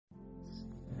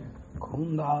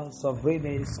Kunda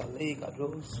Savrine Salega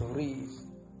Suris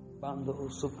Bando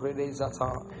Suprede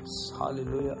Zatas.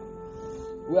 Hallelujah.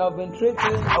 We have been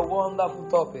treating a wonderful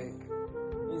topic.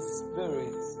 His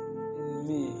spirit in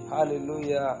me.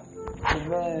 Hallelujah.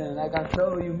 Amen. I can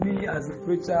tell you, me as a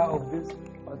preacher of this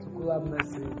particular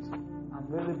message, I'm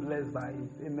really blessed by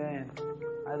it. Amen.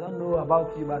 I don't know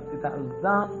about you, but it has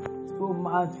done so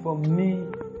much for me.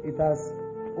 It has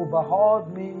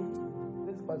overhauled me.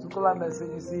 This particular message,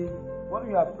 you see, when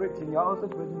you are preaching, you are also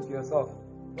preaching to yourself.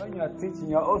 When you are teaching,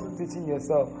 you are also teaching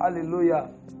yourself. Hallelujah.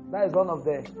 That is one of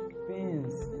the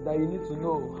things that you need to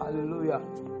know. Hallelujah.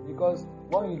 Because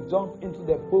when you jump into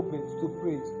the pulpit to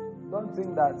preach, don't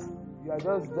think that you are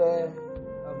just there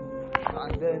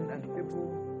and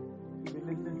people will be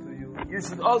listening to you. You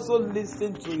should also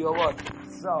listen to your what?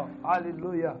 Self.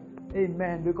 Hallelujah.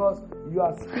 Amen. Because you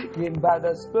are speaking by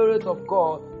the Spirit of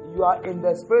God. You are in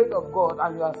the Spirit of God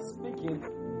and you are speaking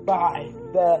by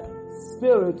the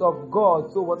Spirit of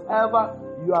God. So whatever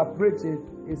you are preaching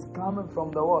is coming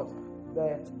from the what?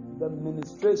 The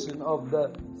ministration of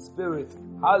the Spirit.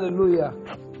 Hallelujah.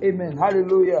 Amen.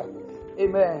 Hallelujah.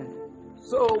 Amen.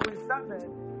 So we started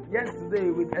yesterday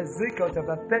with Ezekiel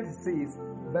chapter 36,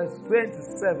 verse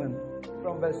 27.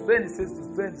 From verse 26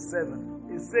 to 27.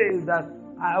 It says that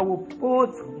I will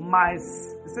put my, it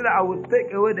said that I will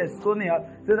take away the stony heart.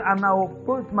 It said, and I will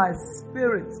put my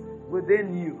spirit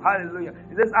within you. Hallelujah.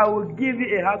 It says, I will give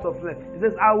you a heart of flesh. It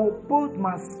says, I will put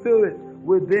my spirit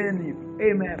within you.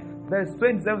 Amen. Verse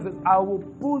 27 says, I will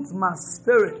put my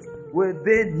spirit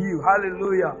within you.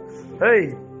 Hallelujah.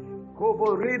 Hey.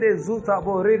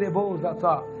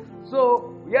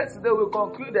 So, yesterday we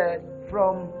concluded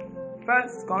from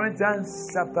 1 Corinthians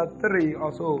chapter 3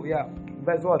 or so. Yeah.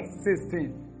 Verse what?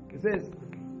 16. It says,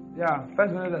 1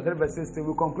 Corinthians 3 verse 16.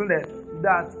 We concluded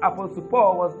that Apostle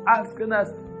Paul was asking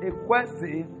us a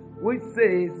question which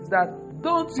says that,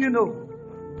 don't you know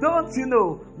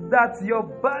that your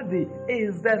body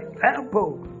is the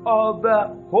temple of the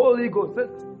Holy Ghost?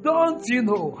 Don't you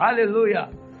know? Hallelujah.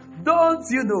 Don't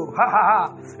you know? Ha ha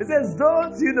ha. It says,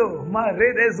 don't you know?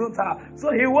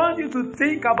 So he wants you to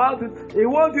think about it. He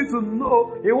wants you to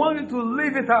know. He wants you to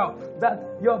live it out. That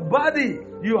your body,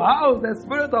 you house the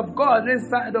Spirit of God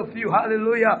inside of you.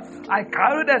 Hallelujah. I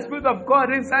carry the Spirit of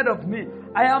God inside of me.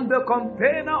 I am the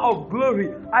container of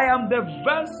glory. I am the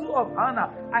vessel of Hannah.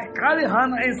 I carry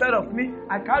Hannah inside of me.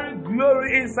 I carry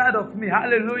glory inside of me.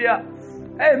 Hallelujah.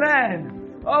 Amen.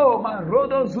 Oh, my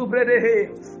Rodo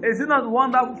Zubredehe. Is it not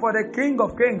wonderful for the King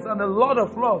of Kings and the Lord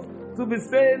of Lords to be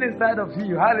staying inside of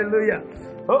you? Hallelujah.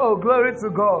 Oh, glory to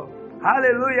God.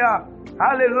 Hallelujah.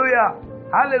 Hallelujah.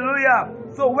 Hallelujah.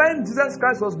 So when Jesus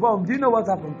Christ was born, do you know what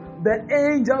happened? The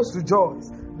angels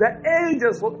rejoiced. The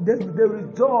angels, they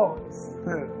rejoiced.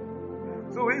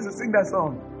 So we used to sing that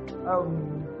song.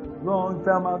 Long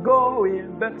time ago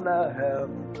in Bethlehem,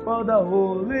 for the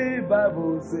Holy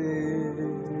Bible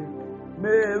says,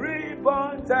 Mary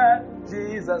born child,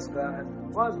 Jesus Christ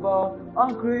was born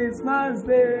on Christmas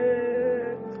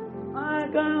Day. I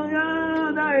can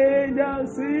hear the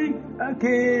angels sing, a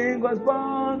king was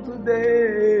born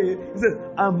today. He says,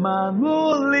 a man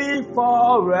will live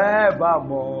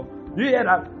forevermore. You hear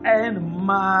that? And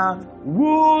man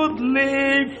would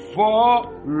live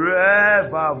forevermore.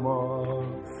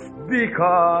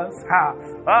 Because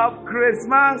of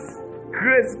Christmas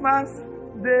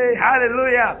Day.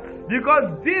 Hallelujah. Because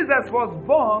Jesus was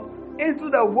born into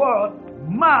the world,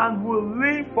 man will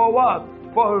live for what?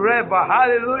 Forever.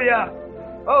 Hallelujah.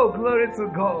 Oh, glory to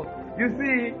God. You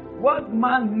see, what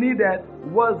man needed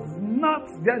was not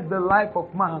just the life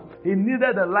of man. He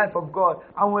needed the life of God.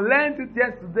 And we learned it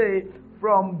yesterday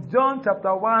from John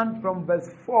chapter 1 from verse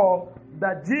 4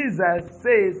 that Jesus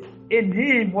says in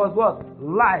him was what?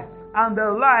 Life. And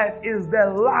the life is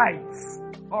the light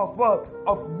of what?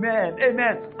 Of men.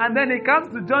 Amen. And then he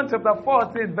comes to John chapter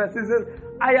 14 verse 6 says,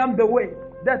 I am the way,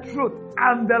 the truth,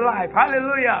 and the life.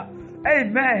 Hallelujah.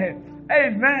 Amen.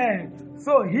 Amen.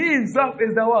 So he himself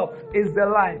is the what? Is the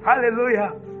life.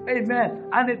 Hallelujah. Amen.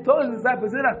 And he told his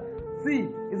disciples that, see,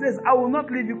 he says, I will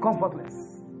not leave you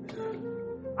comfortless.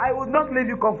 I will not leave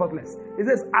you comfortless. He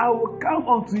says, I will come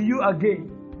unto you again.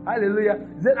 Hallelujah.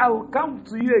 He said, I will come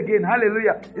to you again.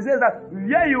 Hallelujah. He says that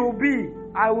where you will be,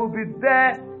 I will be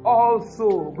there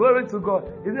also. Glory to God.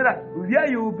 He said that where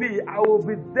you will be, I will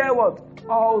be there what?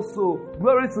 Also.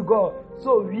 Glory to God.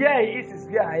 So where he is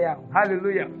where I am.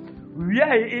 Hallelujah.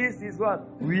 Where he is what?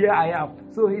 Where I am.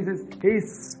 So he says,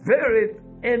 his spirit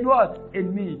in what?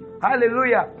 In me.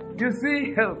 Hallelujah. You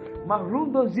see,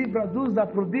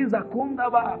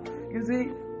 you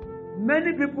see,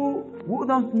 many people who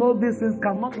don't know these things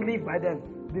cannot live by them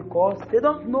because they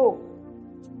don't know.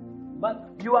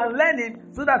 But you are learning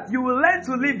so that you will learn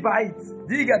to live by it.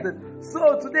 Do you get it?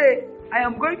 So today, I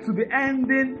am going to be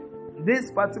ending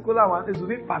this particular one. This will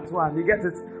be part 1. You get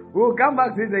it? We will come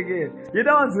back to it again. You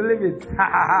don't want to leave it.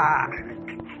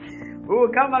 We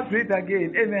will come back to it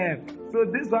again. Amen. So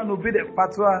this one will be the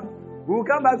part 1. We will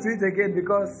come back to it again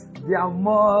because there are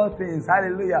more things.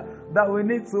 Hallelujah. That we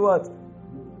need to what?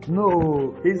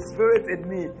 No, His Spirit in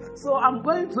me. So I'm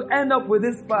going to end up with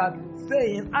this part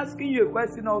asking you a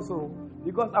question also.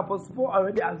 Because Apostle Paul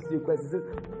already asked you a question. He says,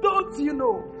 don't you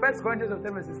know, 1 Corinthians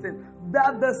 10:16,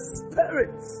 that the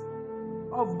Spirit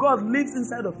of God lives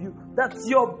inside of you? That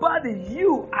your body,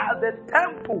 you are the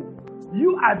temple.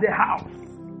 You are the house.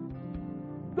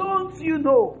 Don't you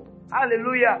know?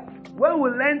 Hallelujah. When we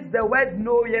learned the word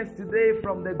know yesterday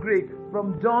from the Greek,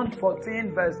 from John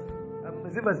 14 verse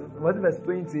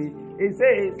 20, it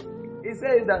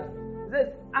says that,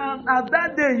 and at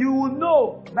that day you will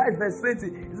know, that is verse 20,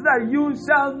 it says that you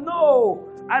shall know.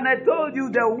 And I told you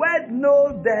the word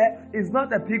know there is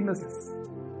not epignosis.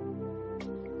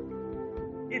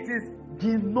 It is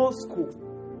ginosko.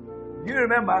 Do you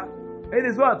remember? It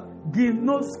is what?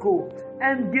 Ginosko.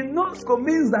 And ginosko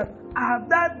means that at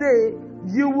that day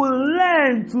you will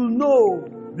learn to know.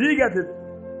 Do you get it?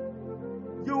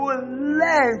 You will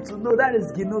learn to know. That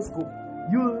is ginosko.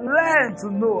 You learn to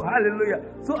know. Hallelujah.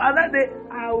 So at that day,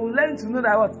 I will learn to know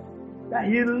that what? That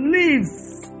He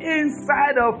lives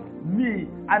inside of me.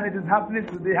 And it is happening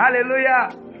today.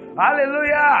 Hallelujah.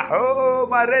 Hallelujah. Oh,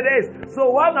 my days. So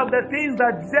one of the things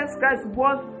that Jesus Christ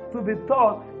wants to be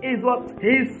taught is what?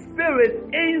 His Spirit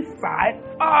inside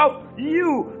of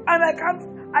you. And I can't,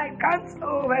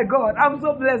 oh my God, I'm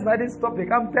so blessed by this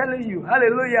topic. I'm telling you.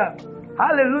 Hallelujah.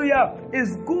 Hallelujah.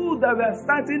 It's good that we are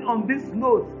starting on this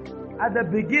note at the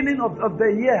beginning of the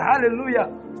year. Hallelujah.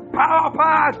 Power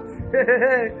pack.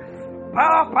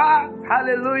 Power pack.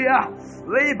 Hallelujah.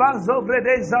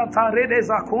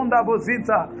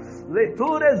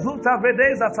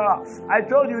 I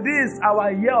told you this,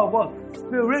 our year of what?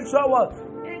 Spiritual what?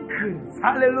 Increase.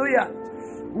 Hallelujah.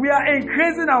 We are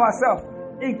increasing ourselves.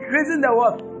 Increasing the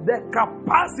what? The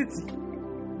capacity.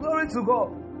 Glory to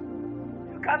God.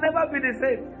 You can never be the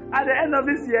same. At the end of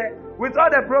this year, with all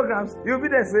the programs, you'll be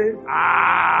the same.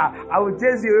 I will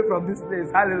chase you away from this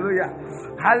place. Hallelujah.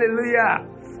 Hallelujah.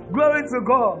 Glory to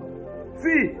God.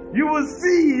 You will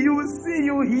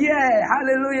hear.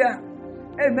 Hallelujah.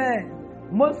 Amen.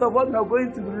 Most of what we are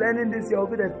going to be learning this year will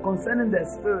be concerning the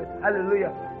Spirit.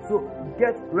 Hallelujah. So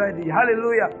get ready.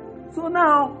 Hallelujah. So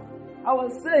now, I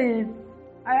was saying,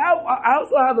 I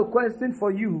also have a question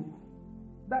for you.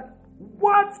 That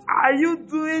what are you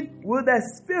doing with the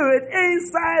Spirit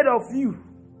inside of you?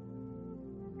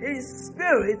 His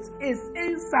Spirit is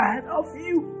inside of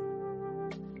you.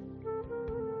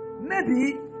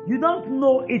 Maybe you don't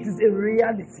know it is a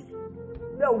reality.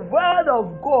 The Word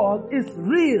of God is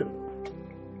real.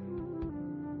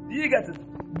 Do you get it?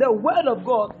 The Word of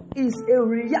God is a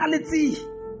reality.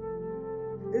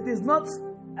 It is not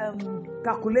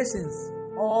calculations.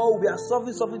 Oh, we are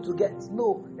solving something to get.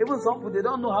 No. Even some people, they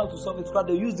don't know how to solve it, but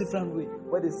they use different way,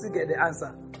 but they still get the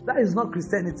answer. That is not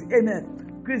Christianity.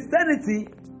 Amen. Christianity,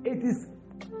 it is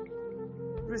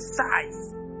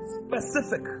precise,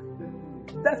 specific,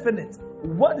 definite.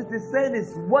 What it is saying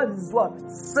is what is what?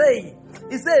 Saying.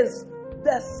 It says,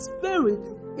 the Spirit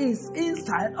is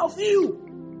inside of you.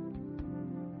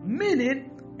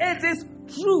 Meaning, it is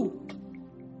true.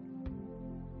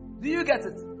 Do you get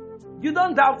it? You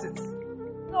don't doubt it.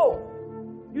 No.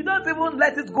 You don't even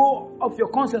let it go of your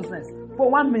consciousness for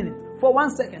 1 minute, for 1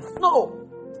 second. No.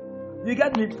 You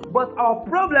get me? But our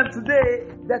problem today,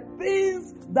 the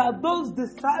things that those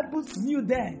disciples knew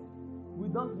then, we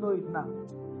don't know it now.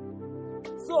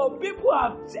 So people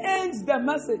have changed the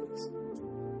message.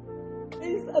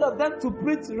 Instead of them to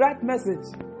preach right message,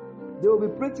 they will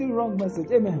be preaching wrong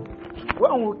message. Amen.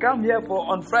 When we come here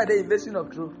on Friday, Invasion of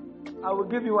Truth, I will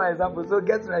give you one example, so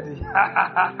get ready.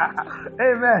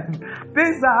 Amen.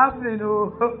 Things are happening.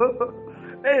 Oh.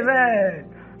 Amen.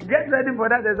 Get ready for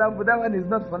that example. That one is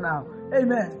not for now.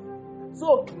 Amen.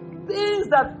 So, things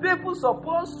that people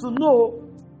supposed to know,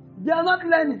 they are not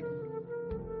learning.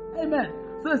 Amen.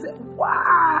 So they say,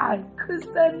 why?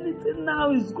 Christianity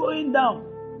now is going down.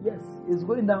 Yes, it's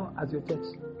going down at your church.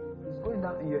 It's going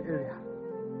down in your area.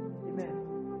 Amen.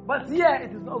 But here,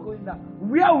 it is not going down.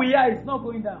 Where we are, it's not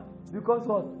going down. Because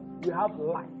what? We have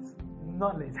light,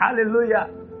 knowledge. Hallelujah.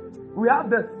 We have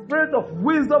the spirit of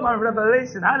wisdom and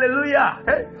revelation. Hallelujah.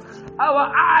 Hey.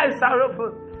 Our eyes are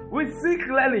open. We see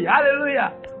clearly.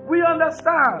 Hallelujah. We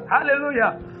understand.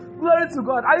 Hallelujah. Glory to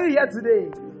God. Are you here today?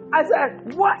 I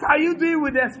said, what are you doing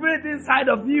with the Spirit inside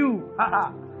of you?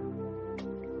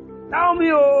 Tell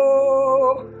me,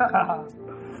 oh.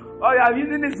 Oh, you are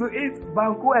using this to eat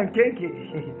banku and cake.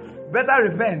 Better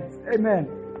repent. Amen.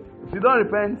 If you don't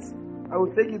repent, I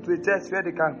will take you to a church where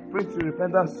they can preach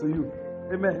repentance to you.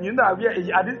 Amen. You know, at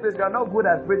this place, you are not good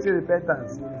at preaching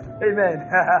repentance. Amen.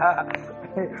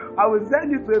 I will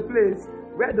send you to a place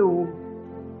where they will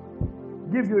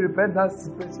give you repentance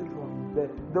preaching from there.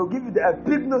 They'll give you the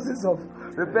epignosis of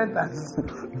repentance.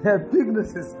 The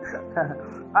epignosis.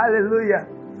 Hallelujah.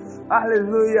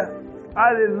 Hallelujah.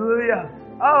 Hallelujah.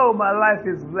 Oh, my life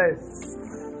is blessed.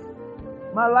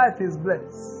 My life is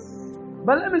blessed.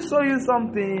 But let me show you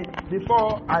something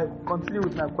before I continue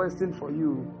with my question for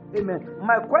you. Amen.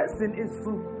 My question is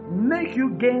to make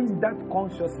you gain that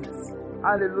consciousness.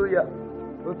 Hallelujah.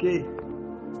 Okay.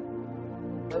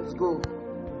 Let's go.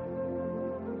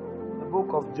 The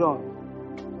book of John.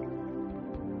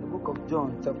 The book of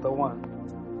John, chapter 1.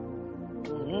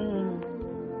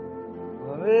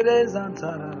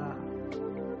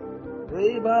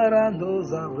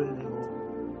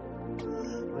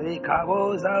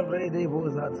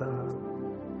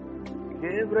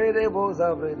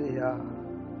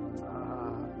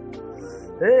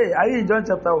 Hey, are you in John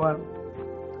chapter 1?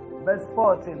 Verse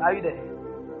 14. Are you there?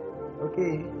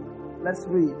 Okay, let's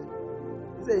read.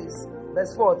 It says,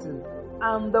 verse 14.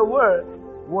 And the Word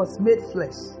was made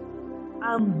flesh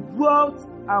and dwelt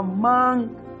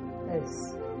among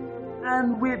us,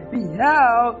 and we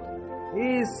beheld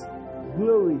His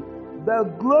glory, the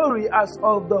glory as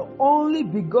of the only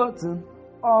begotten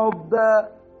of the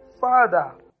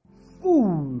Father,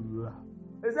 full.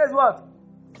 It says what?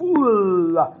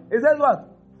 Full. It says what?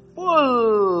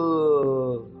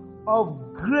 Full of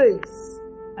grace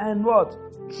and what?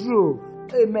 Truth.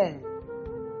 Amen.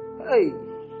 Hey.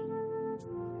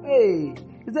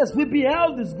 It says, we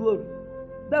beheld His glory,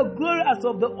 the glory as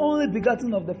of the only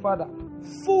begotten of the Father,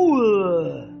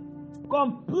 full,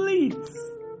 complete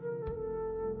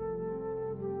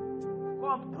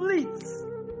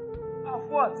of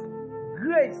what?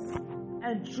 Grace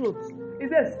and truth. It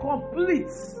says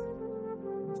complete.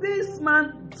 This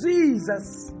man,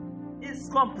 Jesus, is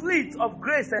complete of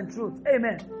grace and truth.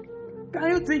 Amen. Can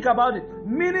you think about it?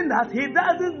 Meaning that he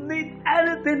doesn't need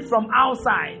anything from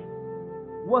outside.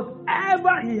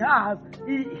 Whatever he has,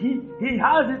 he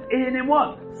has it in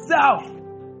himself.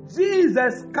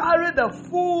 Jesus carried the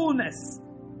fullness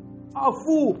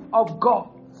of God.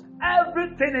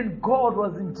 Everything in God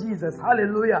was in Jesus.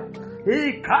 Hallelujah.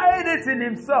 He carried it in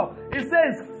himself. It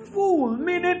says full,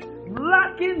 meaning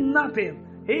lacking nothing.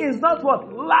 He is not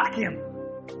what? Lacking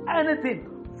anything.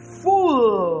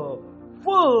 Full.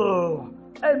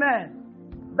 Amen.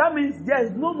 That means there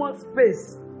is no more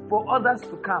space for others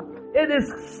to come. It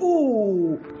is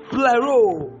full.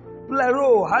 Plero.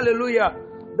 Hallelujah.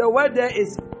 The word there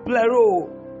is plero.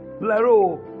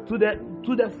 To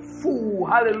the full.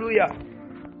 Hallelujah.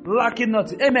 Lacking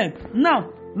nothing. Amen. Now,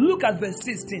 look at verse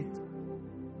 16.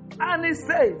 And it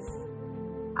says,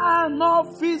 and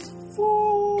of His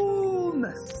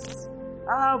fullness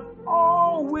have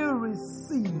all we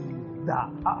received.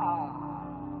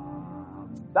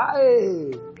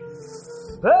 Hey,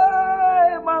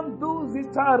 manduzi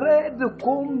tared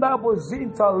kunda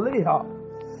bozinta leha.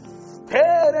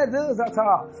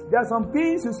 There are some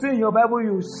things you see in your Bible,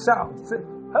 you shout. Say,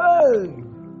 hey,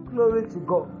 glory to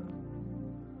God.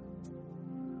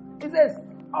 It says,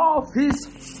 of His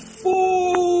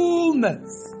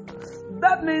fullness.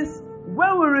 That means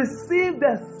when we receive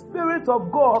the Spirit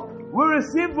of God, we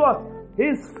receive what?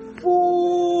 His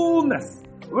fullness.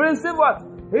 We receive what?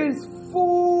 His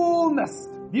fullness.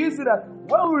 Do you see that?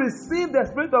 When we receive the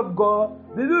Spirit of God,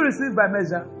 did we receive by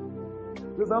measure?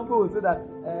 So some people will say that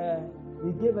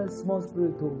He gave us small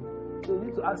spirit too. So you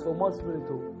need to ask for more spirit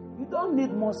too. You don't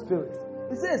need more spirit.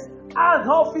 It says, out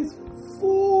of His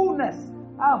fullness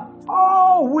have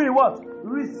all we what?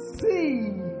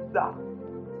 Received.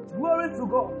 Glory to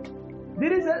God.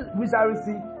 Did He say we shall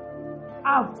receive?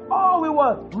 Have all we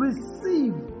what?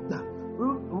 Received. We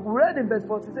read in verse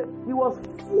 40, it said, He was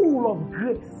full of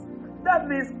grace. That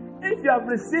means if you have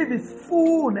received His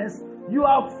fullness, you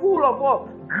are full of what?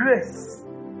 Grace.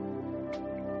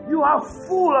 You are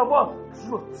full of what?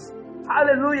 Truth.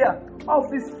 Hallelujah.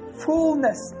 Of His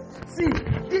fullness. See,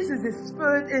 this is the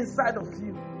Spirit inside of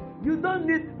you. You don't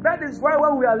need, that is why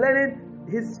when we are learning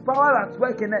His power at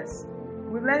work in us,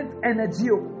 we learn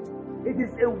energio. It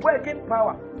is a working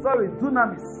power.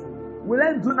 Dunamis. We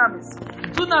learn dunamis.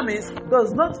 Dunamis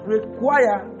does not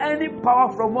require any power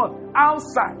from what?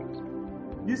 Outside.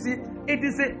 You see, it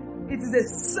is a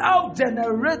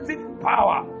self-generative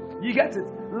power. You get it?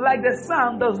 Like the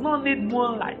sun does not need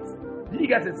moonlight. You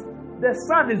get it? The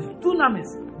sun is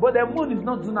dunamis, but the moon is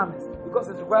not dunamis because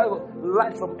it requires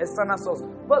light from external source.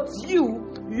 But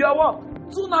you are what?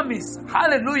 Dunamis.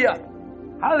 Hallelujah.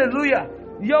 Hallelujah.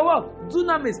 You are what?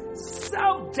 Dunamis.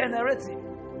 Self-generating.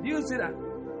 Do you see that?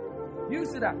 Do you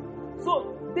see that?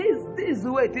 So this is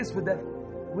the way it is with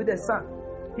the sun.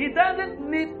 He doesn't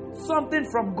need something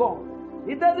from God.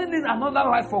 He doesn't need another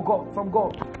life from God.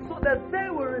 So that they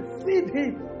will receive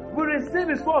him. Will receive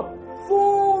his what?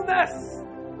 Fullness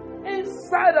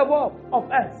inside of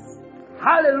us.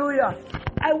 Hallelujah.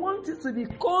 I want you to be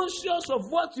conscious of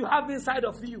what you have inside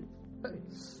of you.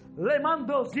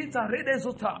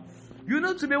 You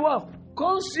need to be what?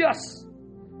 Conscious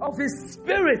of his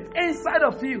spirit inside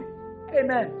of you.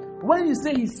 Amen. When you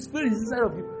say his spirit is inside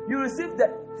of you, you receive the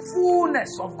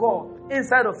fullness of God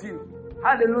inside of you.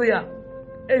 Hallelujah.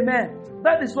 Amen.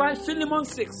 That is why Philemon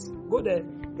 6, go there,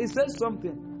 it says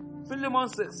something. Philemon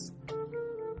 6.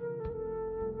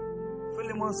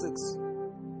 Philemon 6.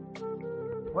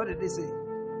 What did he say?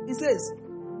 He says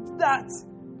that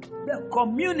the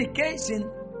communication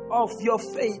of your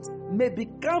faith may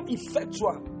become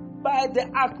effectual by the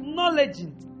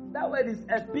acknowledging, that word is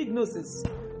epignosis,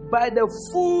 by the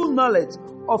full knowledge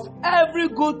of every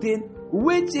good thing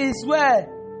which is where?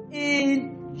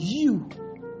 In you.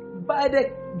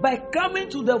 By coming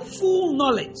to the full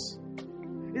knowledge.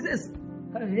 It says,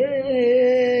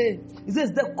 it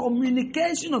says the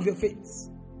communication of your faith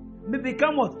may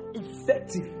become what?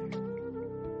 Effective.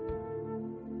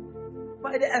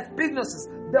 By the epignosis,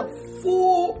 the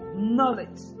full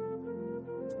knowledge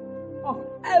of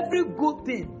every good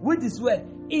thing which is where?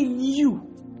 In you.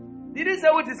 Did he say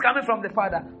which is coming from the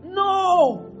Father?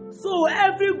 No. So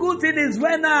every good thing is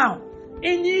where now?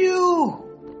 In you.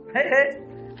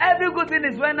 Every good thing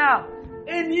is where now?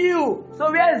 In you.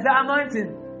 So where is the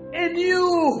anointing? In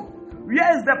you.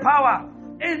 Where is the power?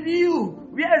 In you.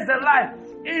 Where is the life?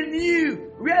 In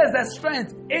you. Where is the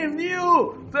strength? In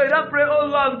you. So you don't pray, oh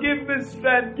Lord, give me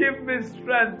strength, give me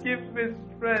strength, give me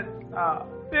strength.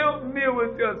 Fill me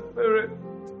with your spirit.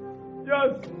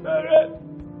 Your spirit.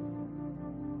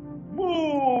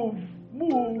 Move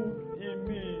in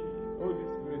me. Holy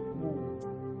Spirit, move.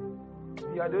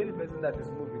 You are the only person that is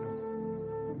moving.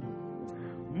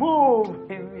 Move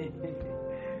in me.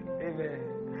 Amen.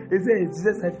 He says, it's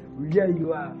just like where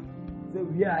you are. He said,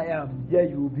 where I am, there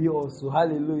you will be also.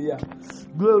 Hallelujah.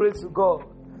 Glory to God.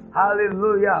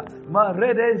 Hallelujah. Just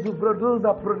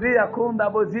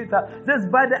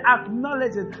by the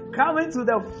acknowledging, coming to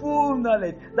the full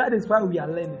knowledge. That is why we are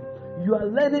learning. You are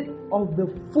learning of the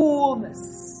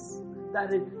fullness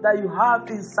that you have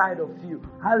inside of you.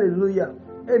 Hallelujah.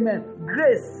 Amen.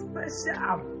 Grace, special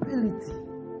ability.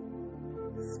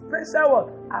 Special what?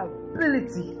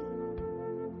 Ability.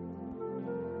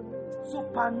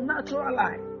 Supernatural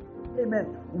life. Amen.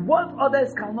 What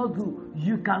others cannot do,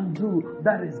 you can do.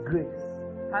 That is grace.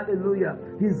 Hallelujah.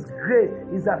 His grace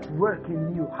is at work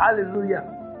in you. Hallelujah.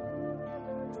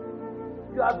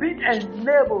 You are being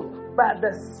enabled by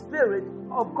the Spirit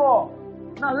of God.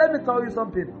 Now let me tell you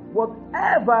something.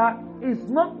 Whatever is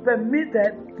not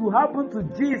permitted to happen to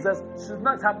Jesus should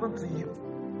not happen to you.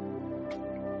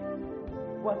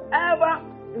 Whatever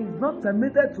is not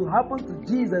permitted to happen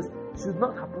to Jesus should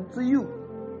not happen to you.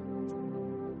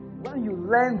 When you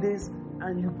learn this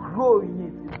and you grow in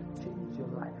it, it will change your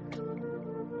life.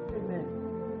 Amen.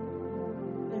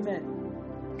 Amen.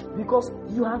 Because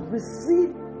you have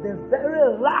received the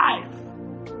very life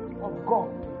of God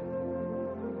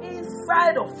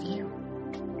inside of you.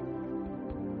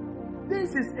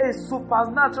 This is a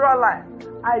supernatural life.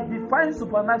 I define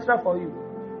supernatural for you.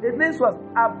 It means what?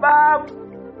 Above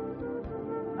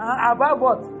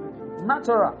what?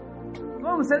 Natural.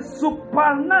 When we say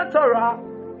supernatural,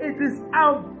 it is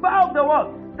above the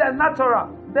what? The natural.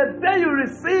 The day you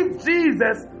received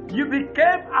Jesus, you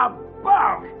became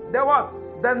above the what?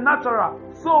 The natural.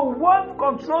 So what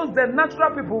controls the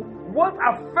natural people? What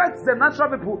affects the natural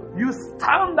people? You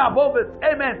stand above it.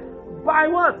 Amen. By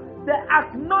what? The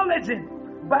acknowledging.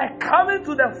 By coming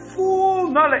to the full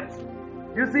knowledge.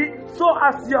 You see, so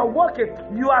as you are walking,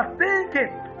 you are thinking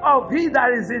of He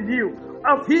that is in you.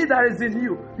 Of He that is in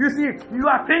you. You see, you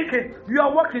are thinking, you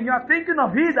are walking, you are thinking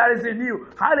of He that is in you.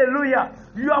 Hallelujah.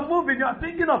 You are moving, you are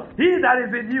thinking of He that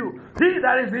is in you. He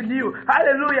that is in you.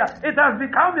 Hallelujah. It has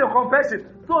become your confession.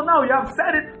 So now you have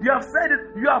said it, you have said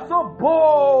it, you are so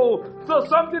bold. So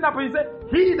something happens, you say,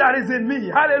 He that is in me.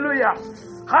 Hallelujah.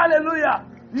 Hallelujah.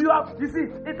 You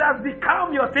see, it has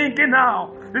become your thinking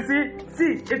now. You see,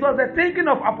 it was the thinking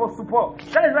of Apostle Paul.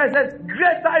 That is why he says,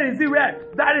 greater is he where?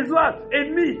 That is what?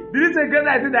 In me. Did he say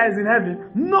greater is he that is in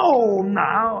heaven? No,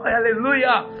 now.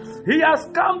 Hallelujah. He has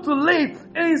come to live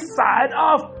inside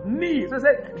of me. So he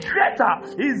said, greater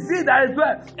is he that is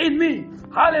where? In me.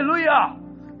 Hallelujah.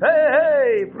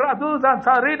 Hey, produce and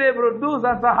taride, produce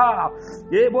and taha.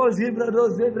 Yebo zibrodo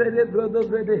zebrede brodo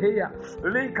brede heya.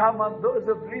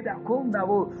 Likamandozo frida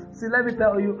kumdavo. See, let me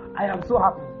tell you, I am so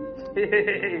happy.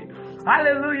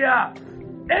 Hallelujah.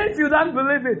 If you don't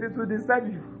believe it, it will disturb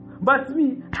you. But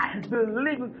me, I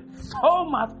believe it so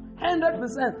much,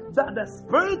 100%, that the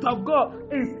Spirit of God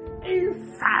is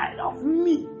inside of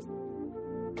me.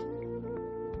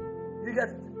 You get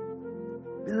it?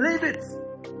 Believe it.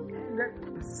 100%.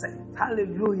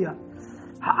 Hallelujah.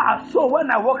 So when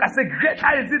I walk, I say,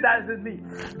 greater is it that is in me.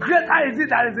 Greater is it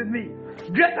that is in me.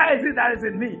 Greater is it that is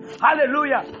in me.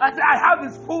 Hallelujah. I say, I have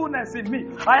His fullness in me.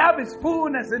 I have His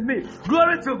fullness in me.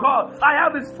 Glory to God. I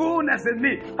have His fullness in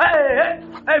me. Hey,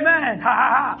 amen.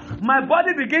 My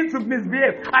body begins to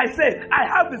misbehave. I say, I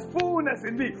have His fullness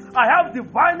in me. I have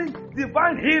divine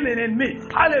healing in me.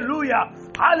 Hallelujah.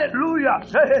 Hallelujah.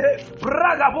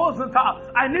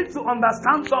 I need to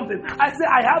understand something. I say,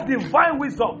 I have divine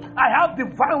wisdom. I have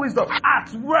divine wisdom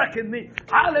at work in me.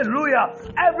 Hallelujah.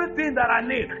 Everything that I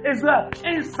need is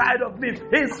inside of me.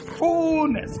 His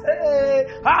fullness. Hey,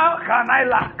 how can I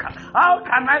lack? How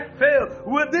can I fail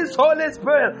with this Holy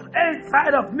Spirit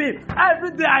inside of me?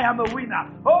 Every day I am a winner.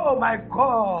 Oh my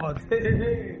God.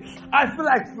 I feel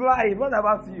like flying. What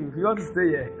about you? You want to stay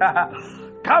here?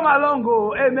 Come along,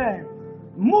 go. Amen.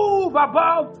 Move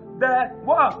about the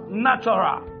what?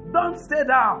 Natural. Don't stay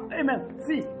down. Amen.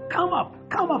 See, come up,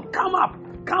 come up, come up,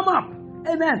 come up.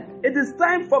 Amen. It is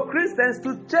time for Christians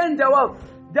to change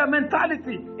their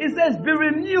mentality. It says, be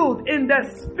renewed in the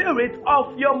spirit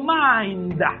of your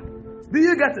mind. Do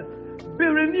you get it? Be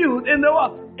renewed in the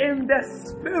what? In the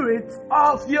spirit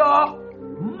of your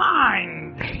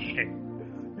mind.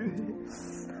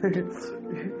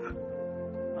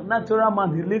 A natural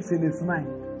man, he lives in his mind.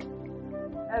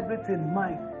 Everything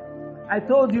mind. I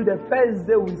told you the first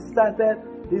day we started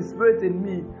His Spirit in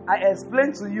me, I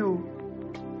explained to you,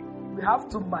 we have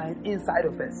two minds inside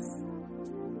of us.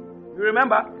 You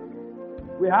remember?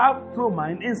 We have two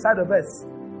minds inside of us.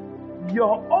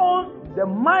 The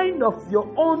mind of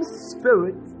your own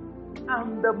spirit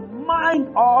and the mind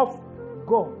of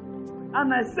God.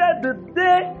 And I said the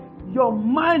day your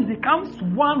mind becomes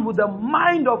one with the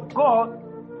mind of God,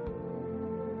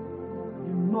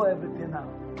 you know everything now.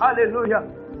 Hallelujah.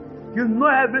 You know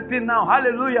everything now.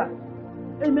 Hallelujah.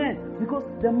 Amen. Because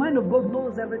the mind of God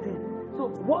knows everything. So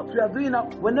what we are doing now,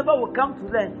 whenever we come to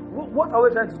learn, what are we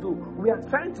trying to do? We are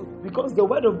trying to, because the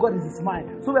word of God is His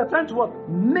mind. So we are trying to what?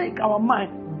 Make our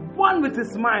mind one with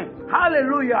His mind.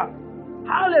 Hallelujah.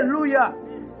 Hallelujah.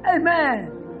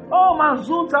 Amen. Oh,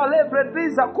 Manzunta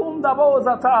Lebrediza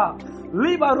Kundabozata.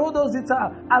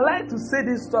 Libarodozita. I like to say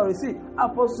this story. See,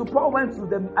 Apostle Paul went to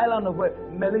the island of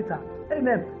Melita.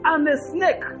 Amen. And the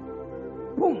snake,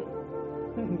 boom.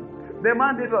 The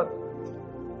man did what?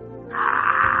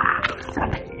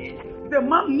 The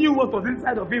man knew what was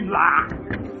inside of him.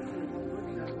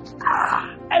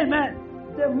 Amen.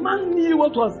 The man knew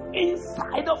what was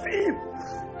inside of him.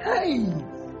 Hey,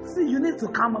 see, you need to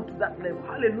come up to that level.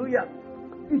 Hallelujah.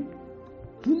 You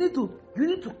need to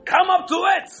come up to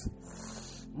it.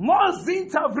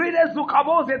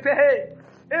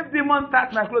 If the man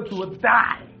touch my clothes, he will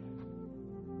die.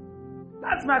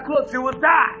 That's my clothes, he will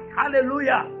die.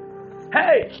 Hallelujah.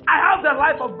 Hey, I have the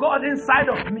life of God inside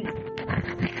of me.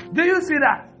 Do you see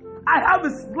that? I have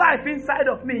His life inside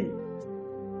of me.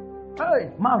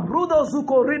 Hey, Marudo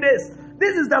Zukorides.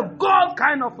 This is the God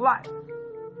kind of life.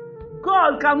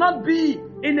 God cannot be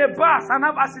in a bus and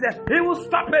have accident. He will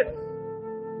stop it.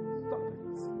 Stop it.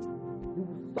 He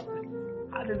will stop it.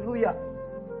 Hallelujah.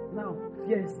 Now,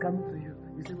 fear is coming to you.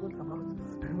 You say, what about?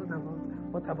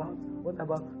 What about? What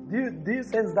about? Do you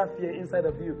sense that fear inside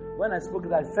of you? When I spoke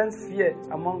that, I sense fear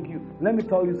among you. Let me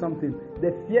tell you something.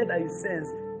 The fear that you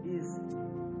sense is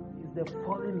the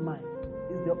fallen mind.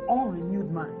 Is the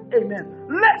unrenewed mind. Amen.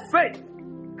 Let faith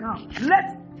come.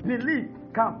 Let belief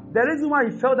come. The reason why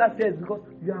you felt that fear is because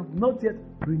you have not yet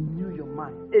renewed your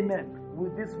mind. Amen.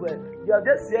 With this word. You are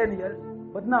just saying here.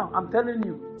 But now, I'm telling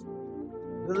you,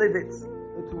 believe it.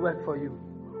 It will work for you.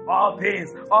 All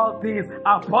things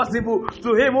are possible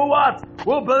to him who what?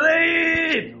 Who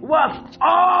believe. What?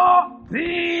 All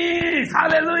Peace.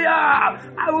 Hallelujah.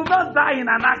 I will not die in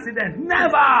an accident.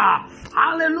 Never.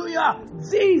 Hallelujah.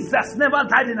 Jesus never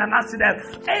died in an accident.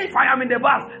 If I am in the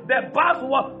bus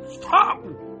will stop.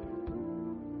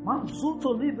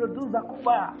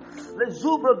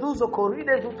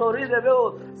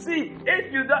 See,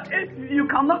 if you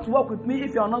cannot walk with me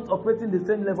if you are not operating the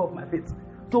same level of my faith.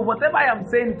 So whatever I am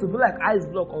saying, it will be like ice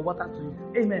block or water to you.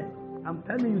 Amen. I'm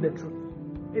telling you the truth.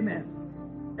 Amen.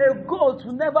 A goat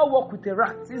will never walk with a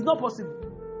rat. It's not possible.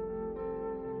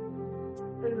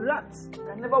 A rat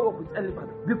can never walk with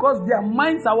elephant because their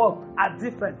minds are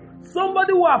different.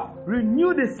 Somebody who have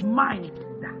renewed his mind,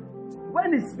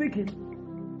 when he's speaking,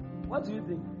 what do you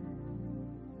think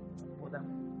for them?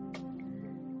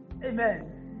 Amen.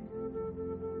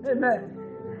 Amen.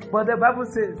 But the Bible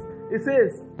says,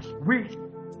 we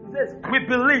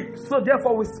believe, so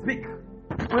therefore we speak.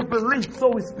 We believe, so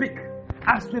we speak.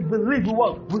 As we believe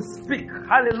we speak.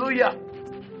 Hallelujah.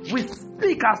 We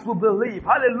speak as we believe.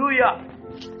 Hallelujah.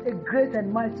 A great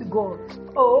and mighty God.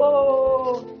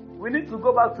 Oh, we need to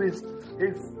go back to his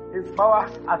power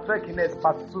at work in his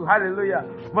part 2. Hallelujah.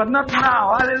 But not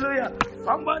now. Hallelujah.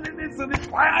 Somebody needs to be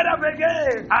fired up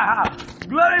again.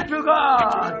 Glory to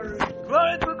God.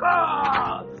 Glory to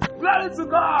God. Glory to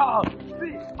God.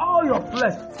 See, all your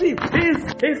flesh. See,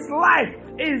 his life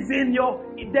is in your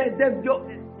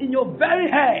very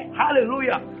hair.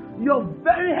 Hallelujah. Your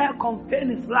very hair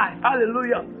contains his life.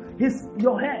 Hallelujah.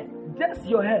 Your hair, just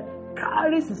your hair,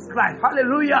 carries his life.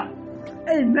 Hallelujah.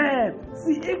 Amen.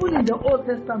 See, even in the Old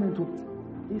Testament,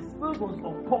 his spirit was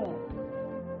upon.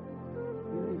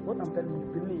 Believe what I'm telling you.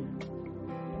 Believe.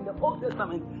 In the Old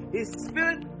Testament, his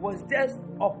spirit was just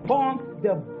upon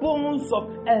the bones of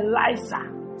Elisha,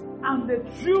 and they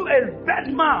threw a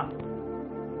dead man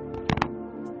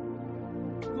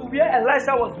to where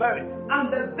Elisha was buried,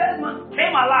 and the dead man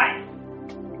came alive.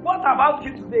 What about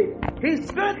you today? His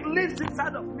spirit lives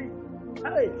inside of me.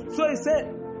 Hey, so he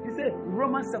said,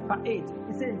 Romans chapter 8, he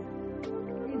says,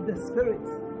 if the spirit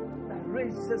that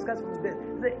raised Jesus Christ from the dead, he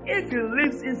said, if he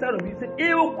lives inside of you, he said,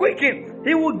 he will quicken,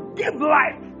 he will give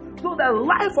life. So the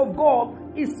life of God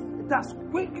it has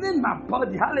quickened my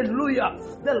body. Hallelujah.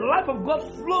 The life of God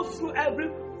flows through every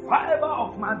fiber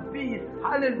of my being.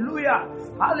 Hallelujah.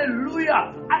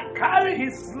 Hallelujah. I carry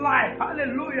his life.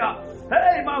 Hallelujah.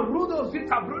 Hey, my Rudo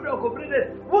Zita brother,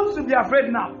 who should be afraid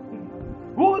now?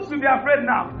 Who should be afraid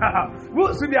now?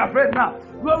 Who should be afraid now?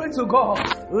 Glory to God.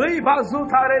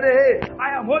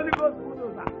 I am Holy Ghost.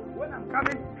 When I'm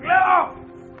coming, clear off.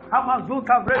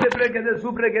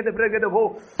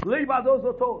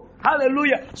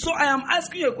 Hallelujah. So I am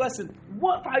asking you a question.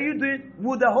 What are you doing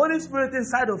with the Holy Spirit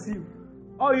inside of you?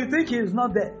 Or you think he is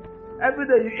not there? Every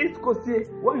day you eat kosie.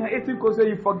 When you're eating kosie,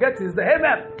 you forget he's there.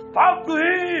 Amen. Talk to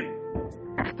him.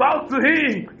 Talk to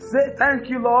him. Say, thank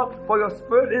you, Lord, for your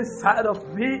spirit inside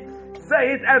of me.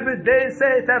 Say it every day.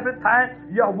 Say it every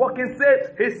time you are walking. Say,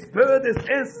 his spirit is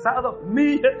inside of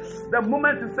me. The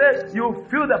moment you say, you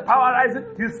feel the power rising.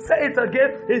 You say it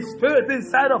again. His spirit is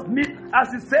inside of me.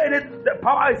 As you say it, the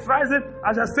power is rising.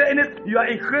 As you're saying it, you are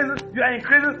increasing. You are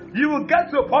increasing. You will get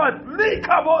to a point.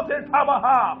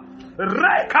 At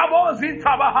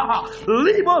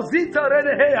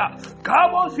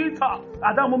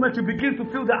that moment you begin to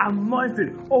feel the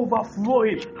anointing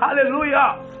overflowing.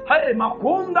 Hallelujah. Hey,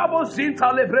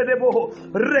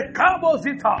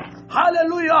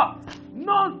 hallelujah.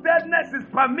 No deadness is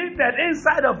permitted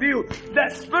inside of you. The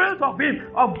spirit of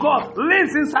God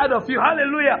lives inside of you.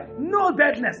 Hallelujah. No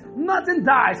deadness. Nothing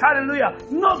dies. Hallelujah.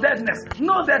 No deadness.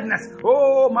 No deadness.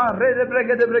 Oh, my.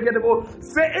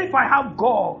 Say, if I have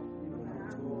God,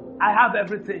 I have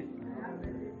everything.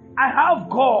 I have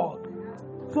God.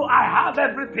 So I have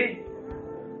everything.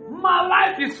 My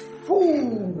life is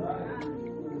full.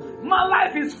 My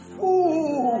life is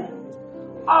full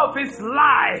of his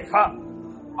life,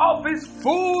 of his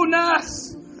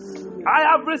fullness. I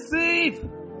have received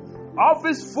of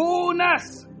his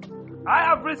fullness. I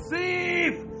have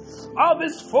received of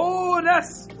his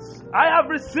fullness. I have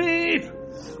received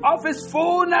of his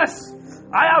fullness.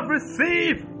 I have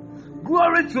received.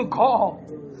 Glory to God.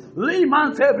 His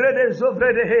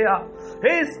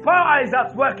power is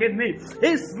at work in me.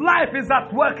 His life is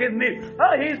at work in me.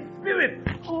 His spirit.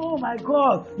 Oh my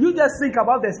God. You just think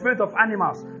about the spirit of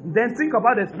animals. Then think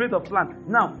about the spirit of plants.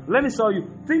 Now, let me show you.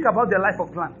 Think about the life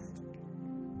of plants.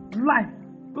 Life.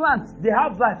 Plants, they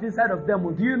have life inside of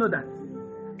them. Do you know that?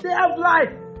 They have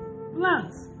life.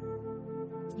 Plants.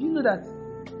 Do you know that?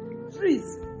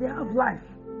 Trees, they have life.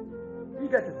 You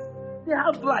get it? They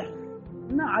have life.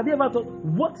 Now, have you ever thought,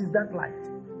 what is that life?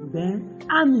 Then,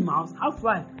 animals have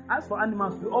life. As for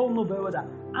animals, we all know very well that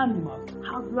animals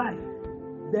have life.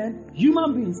 then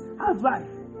human beings have life.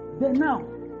 Then now,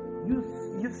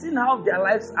 you've seen how their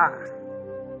lives are.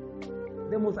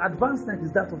 The most advanced life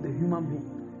is that of the human being.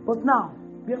 But now,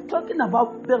 we are talking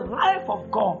about the life of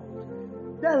God.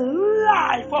 The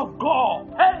life of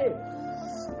God. Hey!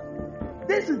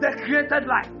 This is the created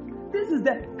life. This is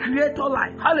the creator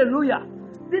life. Hallelujah.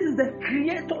 This is the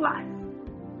creator life.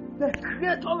 The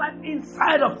creator life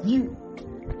inside of you.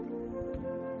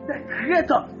 The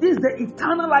creator. This is the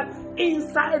eternal life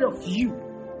inside of you.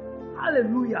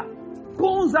 Hallelujah.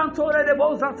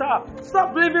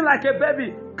 Stop living like a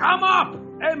baby. Come up.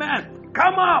 Amen.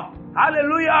 Come up.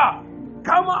 Hallelujah.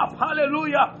 Come up.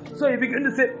 Hallelujah. So you begin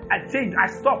to say, I change, I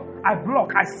stop, I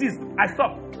block, I cease, I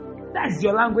stop. That's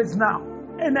your language now.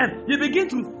 Amen. You begin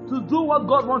to do what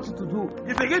God wants you to do.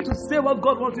 You begin to say what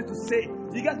God wants you to say.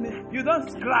 You get me? You don't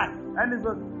cry. And it's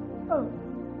like, oh,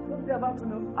 what they're about to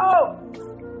know. Oh,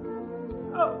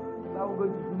 that we're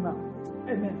going to do now.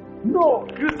 Amen. No,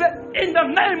 you say, in the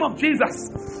name of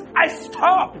Jesus, I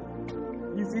stop.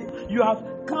 You see, you have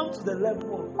come to the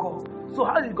level of God. So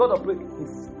how did God operate? He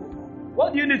spoke.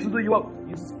 What do you need to do?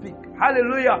 You speak.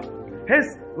 Hallelujah.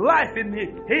 His life in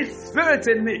me, His spirit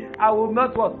in me. I will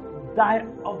not what? Die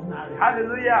ordinary.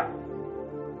 Hallelujah.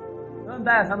 Don't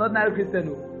die as an ordinary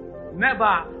Christian. Never.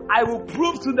 I will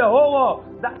prove to the whole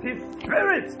world that His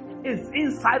spirit is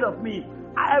inside of me.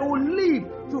 I will live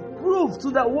to prove to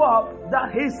the world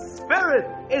that His spirit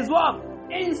is what?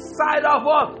 Inside of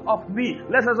what? Of me.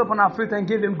 Let us open our feet and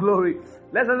give Him glory.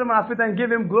 Let us open our feet and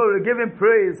give Him glory. Give Him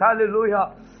praise.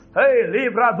 Hallelujah. Hey,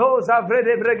 libra dosa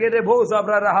vrede bregede boza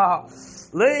bradaha.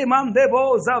 Le mande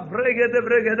boza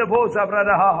bregede boza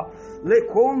bradaha. Le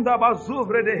konda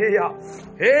bazuvre de heya.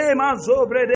 Hey, mazobre de